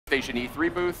PlayStation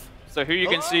E3 booth. So here you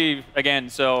can see, again,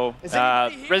 so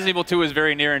Resident Evil 2 is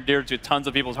very near and dear to tons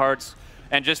of people's hearts.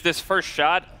 And just this first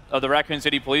shot of the Raccoon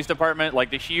City Police Department, like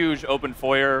the huge open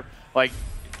foyer, like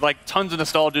tons of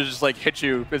nostalgia just like hit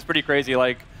you. It's pretty crazy.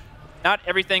 Like, not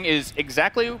everything is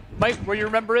exactly where you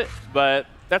remember it, but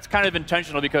that's kind of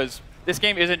intentional because this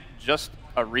game isn't just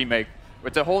a remake.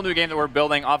 It's a whole new game that we're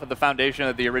building off of the foundation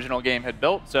that the original game had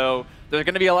built. So there's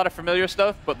going to be a lot of familiar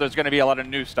stuff, but there's going to be a lot of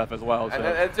new stuff as well. So.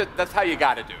 And that's how you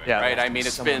got to do it, right? I mean,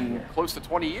 it's been close to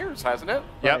 20 years, hasn't it?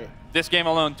 Yep. Right. This game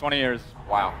alone, 20 years.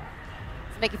 Wow.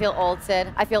 Does it make you feel old,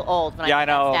 Sid? I feel old when I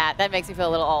know. that. That makes me feel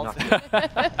a little old. David,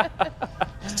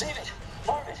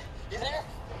 Marvin, you there?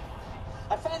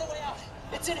 I found a way out.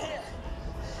 It's in here.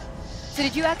 So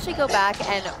did you actually go back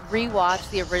and rewatch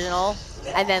the original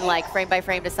and then like frame by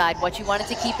frame decide what you wanted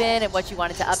to keep in and what you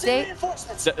wanted to update?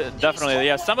 Definitely,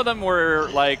 yeah. Some of them were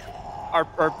like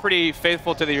are pretty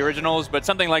faithful to the originals, but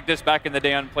something like this back in the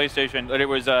day on PlayStation, it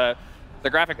was the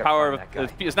graphic power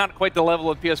is not quite the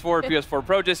level of PS4 or PS4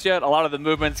 Pro just yet. A lot of the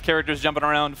movements, characters jumping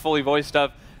around, fully voiced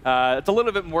stuff. It's a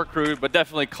little bit more crude, but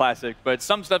definitely classic. But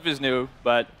some stuff is new,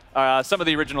 but some of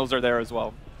the originals are there as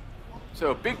well.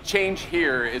 So a big change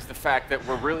here is the fact that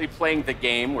we're really playing the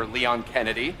game. We're Leon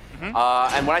Kennedy.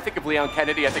 And when I think of Leon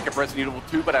Kennedy, I think of Resident Evil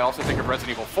 2, but I also think of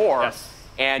Resident Evil 4. Yes.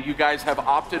 And you guys have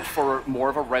opted for more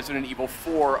of a Resident Evil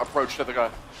 4 approach to the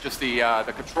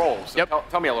controls. So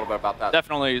tell me a little bit about that.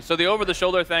 Definitely. So the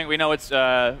over-the-shoulder thing, we know it's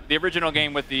the original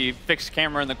game with the fixed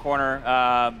camera in the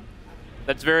corner.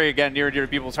 That's very, again, near and dear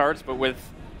to people's hearts. But with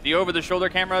the over-the-shoulder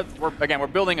camera, we're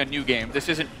building a new game. This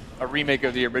isn't a remake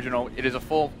of the original. It is a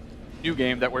full new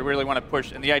game that we really want to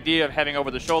push. And the idea of having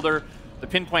over-the-shoulder, the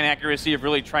pinpoint accuracy of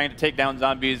really trying to take down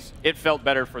zombies, it felt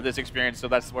better for this experience. So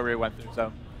that's where we went through.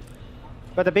 So.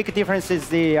 But the big difference is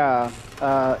the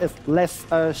is less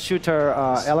shooter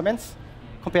elements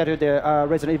compared to the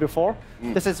Resident Evil 4.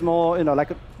 This is more, like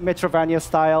a Metroidvania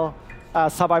style,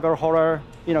 survival horror,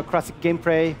 classic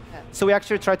gameplay. So we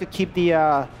actually try to keep the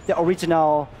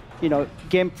original,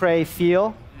 gameplay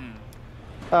feel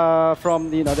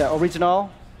from the original.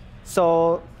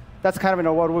 So that's kind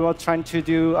of what we were trying to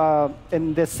do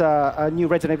in this new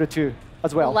Resident Evil 2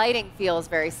 as well. The lighting feels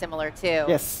very similar too.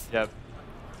 Yes. Yep.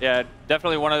 Yeah,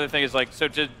 definitely one other thing is like, so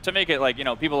to make it like,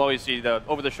 people always see the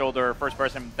over-the-shoulder first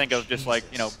person, think of just like,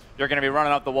 you're going to be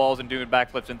running up the walls and doing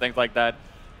backflips and things like that.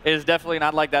 It is definitely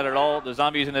not like that at all. The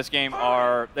zombies in this game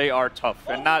are tough.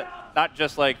 And not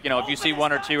just like, if you see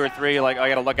one or two or three, like, I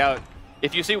got to look out.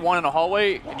 If you see one in a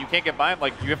hallway and you can't get by them,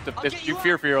 like, you have to, you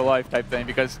fear for your life type thing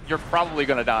because you're probably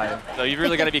going to die. So you've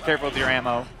really got to be careful with your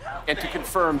ammo. And to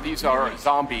confirm, these are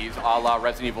zombies a la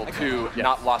Resident Evil 2,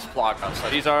 not Las Plagas. So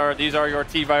these are your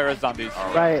T-virus zombies.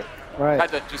 Right.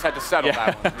 Just had to settle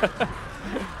that one.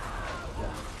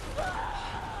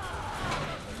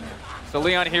 So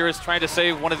Leon here is trying to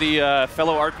save one of the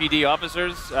fellow RPD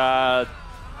officers.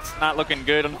 It's not looking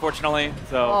good, unfortunately.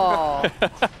 So. Oh,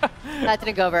 that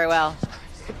didn't go very well.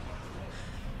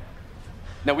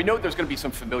 Now, we know there's going to be some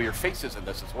familiar faces in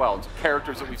this as well. And some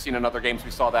characters that we've seen in other games.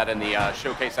 We saw that in the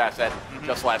showcase asset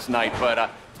just last night. But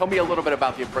tell me a little bit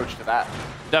about the approach to that.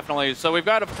 Definitely. So we've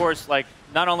got, of course, like,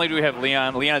 not only do we have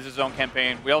Leon has his own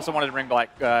campaign, we also wanted to bring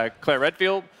back Claire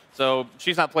Redfield. So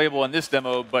she's not playable in this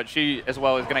demo, but she, as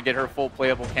well, is going to get her full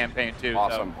playable campaign, too.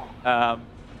 Awesome. So,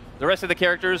 the rest of the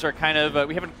characters are kind of,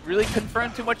 we haven't really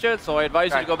confirmed too much yet, so I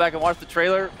advise you to go back and watch the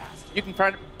trailer. You can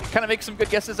kind of make some good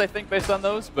guesses, I think, based on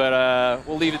those, but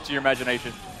we'll leave it to your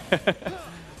imagination.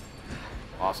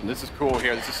 Awesome. This is cool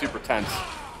here. This is super tense.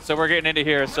 So we're getting into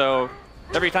here. So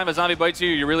every time a zombie bites you,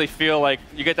 you really feel like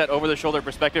you get that over-the-shoulder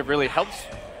perspective really helps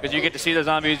because you get to see the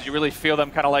zombies. You really feel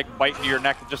them kind of like bite into your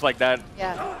neck just like that.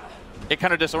 Yeah. It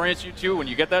kind of disorients you, too, when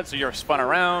you get that, so you're spun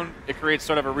around. It creates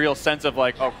sort of a real sense of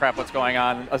like, oh, crap, what's going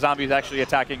on? A zombie's actually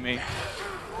attacking me.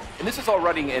 And this is all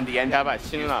running in the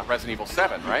engine of Resident Evil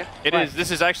 7, right? It is.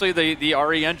 This is actually the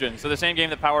RE engine. So the same game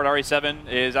that powered RE7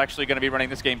 is actually going to be running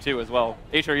this game, too, as well.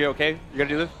 H, are you okay? You going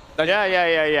to do this?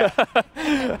 Yeah.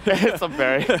 It's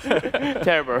very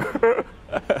terrible.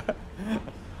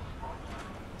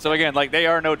 So again, like, they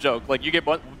are no joke. Like, you get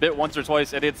bit once or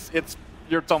twice, and it's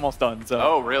almost done. So.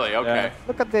 Oh, really? Okay. Yeah.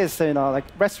 Look at this,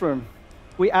 like restroom.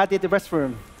 We added the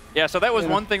restroom. Yeah, so that was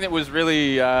one thing that was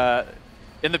really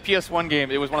in the PS1 game,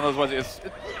 it was one of those ones. It's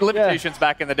limitations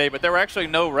back in the day, but there were actually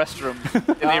no restrooms in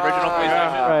the original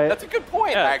PlayStation. Right. That's a good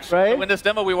point, actually. Right? So in this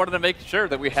demo, we wanted to make sure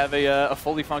that we have a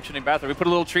fully functioning bathroom. We put a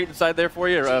little treat inside there for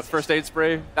you, a first aid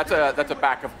spray. That's a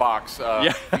backup box.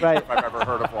 Yeah. Right. If I've ever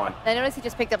heard of one. I noticed you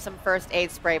just picked up some first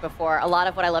aid spray before. A lot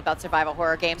of what I love about survival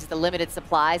horror games is the limited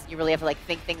supplies. You really have to like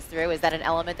think things through. Is that an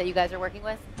element that you guys are working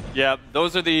with? Yeah,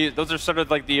 those are sort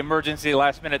of like the emergency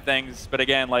last minute things. But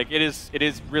again, like it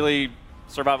is really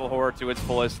survival horror to its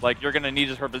fullest. Like you're gonna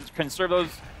need to conserve those.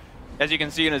 As you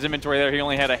can see in his inventory there, he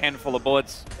only had a handful of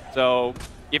bullets. So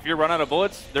if you run out of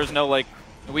bullets, there's no like.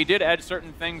 We did add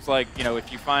certain things like, you know,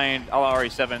 if you find a la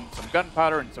RE7 some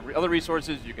gunpowder and some other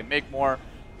resources, you can make more.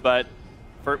 But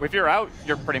if you're out,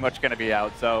 you're pretty much going to be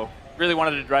out. So really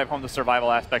wanted to drive home the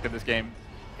survival aspect of this game.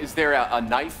 Is there a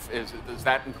knife? Is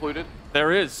that included?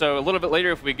 There is. So a little bit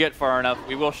later, if we get far enough,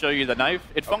 we will show you the knife.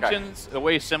 It functions a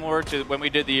way similar to when we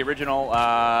did the original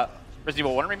Resident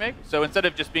Evil 1 remake. So instead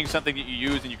of just being something that you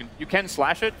use and you can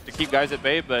slash it to keep guys at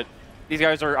bay, but these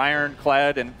guys are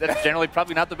ironclad, and that's generally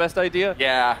probably not the best idea.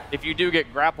 Yeah. If you do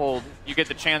get grappled, you get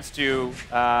the chance to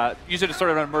use it as sort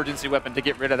of an emergency weapon to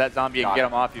get rid of that zombie and get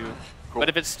him off you. Cool. But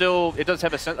if it's still, it does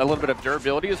have a little bit of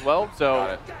durability as well.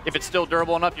 So if it's still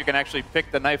durable enough, you can actually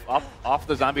pick the knife up off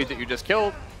the zombies that you just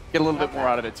killed, get a little bit more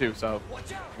out of it too. So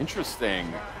Interesting.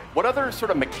 What other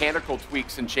sort of mechanical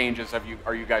tweaks and changes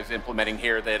are you guys implementing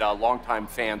here that longtime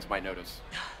fans might notice?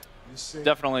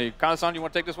 definitely. Kana-san, you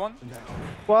want to take this one?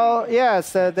 Well,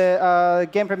 yes, the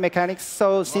gameplay mechanics.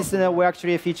 So since we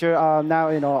actually feature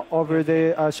now, over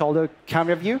the shoulder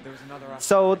camera view.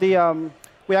 So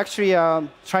we actually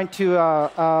trying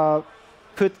to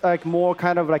put like more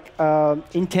kind of like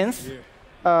intense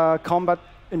combat,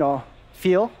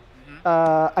 feel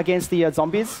against the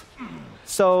zombies.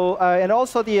 So and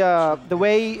also the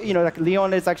way like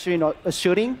Leon is actually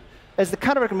shooting is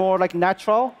kind of like more like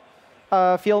natural.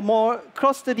 Feel more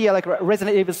close to the like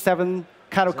Resident Evil 7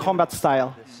 kind of combat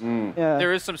style. Yeah.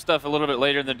 There is some stuff a little bit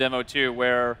later in the demo too,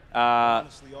 where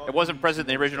it wasn't present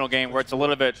in the original game, where it's a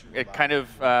little bit,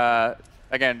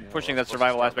 again, pushing that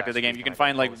survival aspect of the game. You can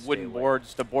find like wooden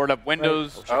boards to board up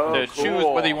windows, to choose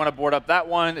whether you want to board up that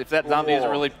one, if that zombie is a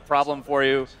really problem for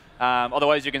you.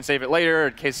 Otherwise, you can save it later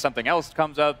in case something else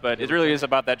comes up. But it really is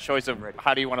about that choice of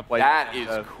how do you want to play. That is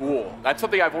cool. That's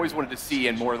something I've always wanted to see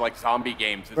in more like zombie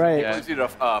games. Is the ability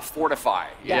to fortify.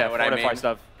 Yeah, what fortify I mean?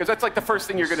 stuff. Because that's like the first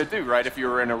thing you're going to do, right? If you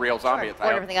were in a real zombie attack.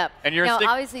 Board everything up. And you're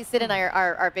obviously, Sid and I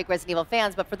are big Resident Evil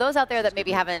fans. But for those out there that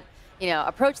maybe haven't,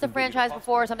 approached the franchise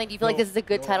before or something, do you feel like this is a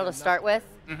good title to start with?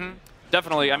 Mm-hmm.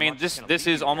 Definitely. I mean, this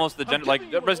is almost the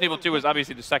Resident Evil 2 is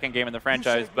obviously the second game in the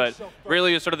franchise, but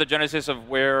really is sort of the genesis of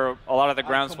where a lot of the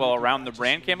groundswell around the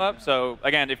brand came up. So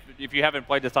again, if you haven't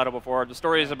played this title before, the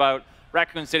story is about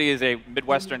Raccoon City is a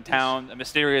Midwestern town. A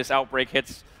mysterious outbreak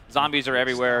hits. Zombies are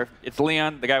everywhere. It's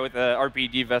Leon, the guy with the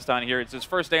RPD vest on here. It's his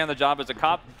first day on the job as a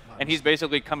cop, and he's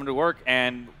basically coming to work,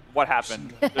 and what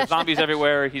happened? There's zombies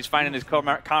everywhere. He's finding his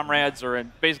comrades are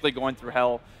basically going through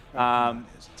hell.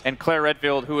 And Claire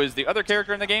Redfield, who is the other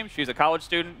character in the game, she's a college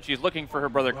student. She's looking for her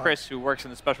brother Chris, who works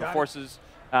in the Special Forces.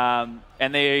 And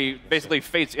they basically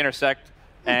fates intersect,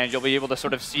 and you'll be able to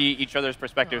sort of see each other's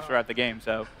perspectives throughout the game.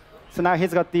 So now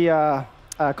he's got the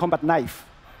combat knife.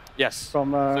 Yes.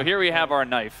 From, so here we have our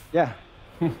knife. Yeah.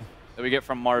 That we get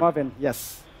from Marvin. Marvin,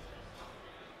 yes.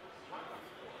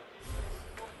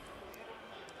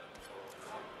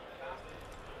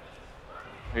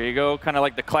 There you go, kind of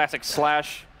like the classic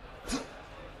slash.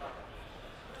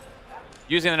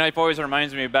 Using the knife always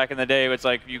reminds me of back in the day. It's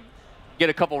like you get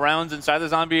a couple rounds inside the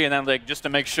zombie, and then like just to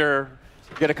make sure,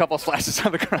 get a couple slashes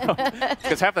on the ground.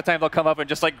 Because half the time they'll come up and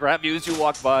just like grab you as you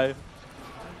walk by.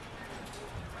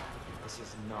 This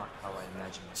is not how I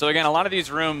imagined it. So again, a lot of these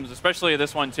rooms, especially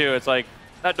this one too, it's like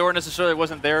that door necessarily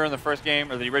wasn't there in the first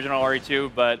game or the original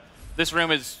RE2, but this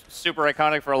room is super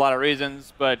iconic for a lot of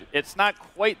reasons, but it's not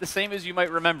quite the same as you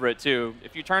might remember it too.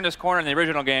 If you turn this corner in the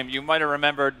original game, you might have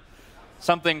remembered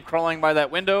something crawling by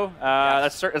that window.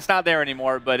 It's not there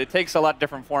anymore, but it takes a lot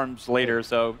different forms later.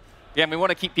 So again, we want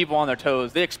to keep people on their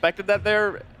toes. They expected that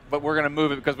there, but we're going to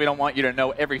move it because we don't want you to know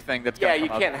everything that's going to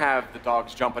come up. Yeah, you can't have the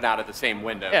dogs jumping out of the same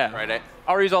window, right?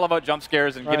 RE's all about jump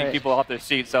scares and getting people off their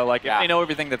seats. So like, if they know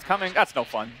everything that's coming, that's no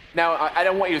fun. Now, I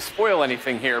don't want you to spoil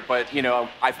anything here, but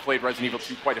I've played Resident Evil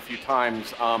 2 quite a few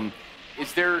times.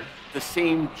 Is there the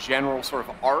same general sort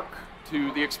of arc to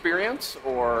the experience,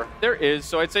 or? There is.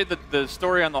 So I'd say that the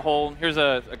story on the whole, here's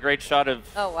a great shot of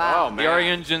the RE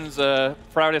Engine's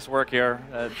proudest work here.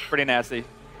 Pretty nasty.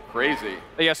 Crazy.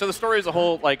 But yeah, so the story as a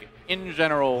whole, like in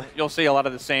general, you'll see a lot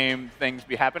of the same things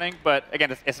be happening, but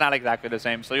again, it's not exactly the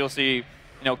same. So you'll see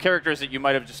characters that you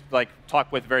might have just like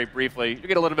talked with very briefly. You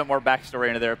get a little bit more backstory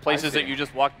into there. Places that you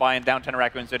just walked by in downtown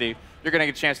Raccoon City, you're going to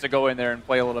get a chance to go in there and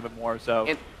play a little bit more. So.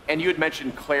 And you had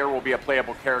mentioned Claire will be a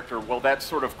playable character. Will that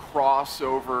sort of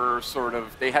crossover,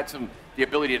 they had the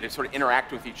ability to sort of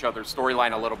interact with each other's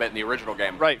storyline a little bit in the original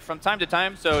game? Right, from time to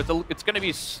time. So it's going to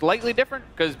be slightly different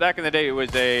because back in the day it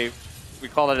was we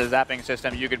called it a zapping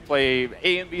system. You could play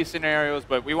A and B scenarios,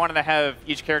 but we wanted to have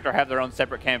each character have their own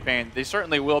separate campaign. They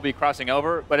certainly will be crossing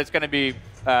over, but it's going to be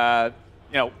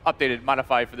updated,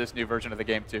 modified for this new version of the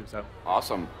game too. So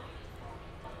awesome.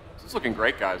 This is looking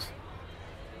great, guys.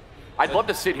 I'd love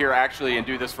to sit here actually and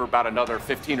do this for about another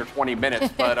 15 or 20 minutes,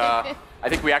 but I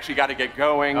think we actually got to get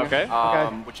going,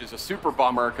 which is a super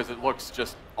bummer because it looks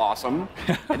just awesome.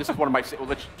 And this is one of my. Well,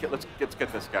 let's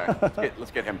get this guy.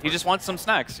 Let's get him. He just wants some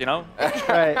snacks,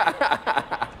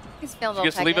 Right. He's feeling a You little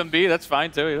just leave him be. That's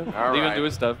fine too. Leave him do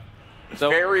his stuff. So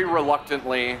very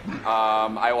reluctantly,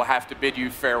 I will have to bid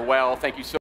you farewell. Thank you so.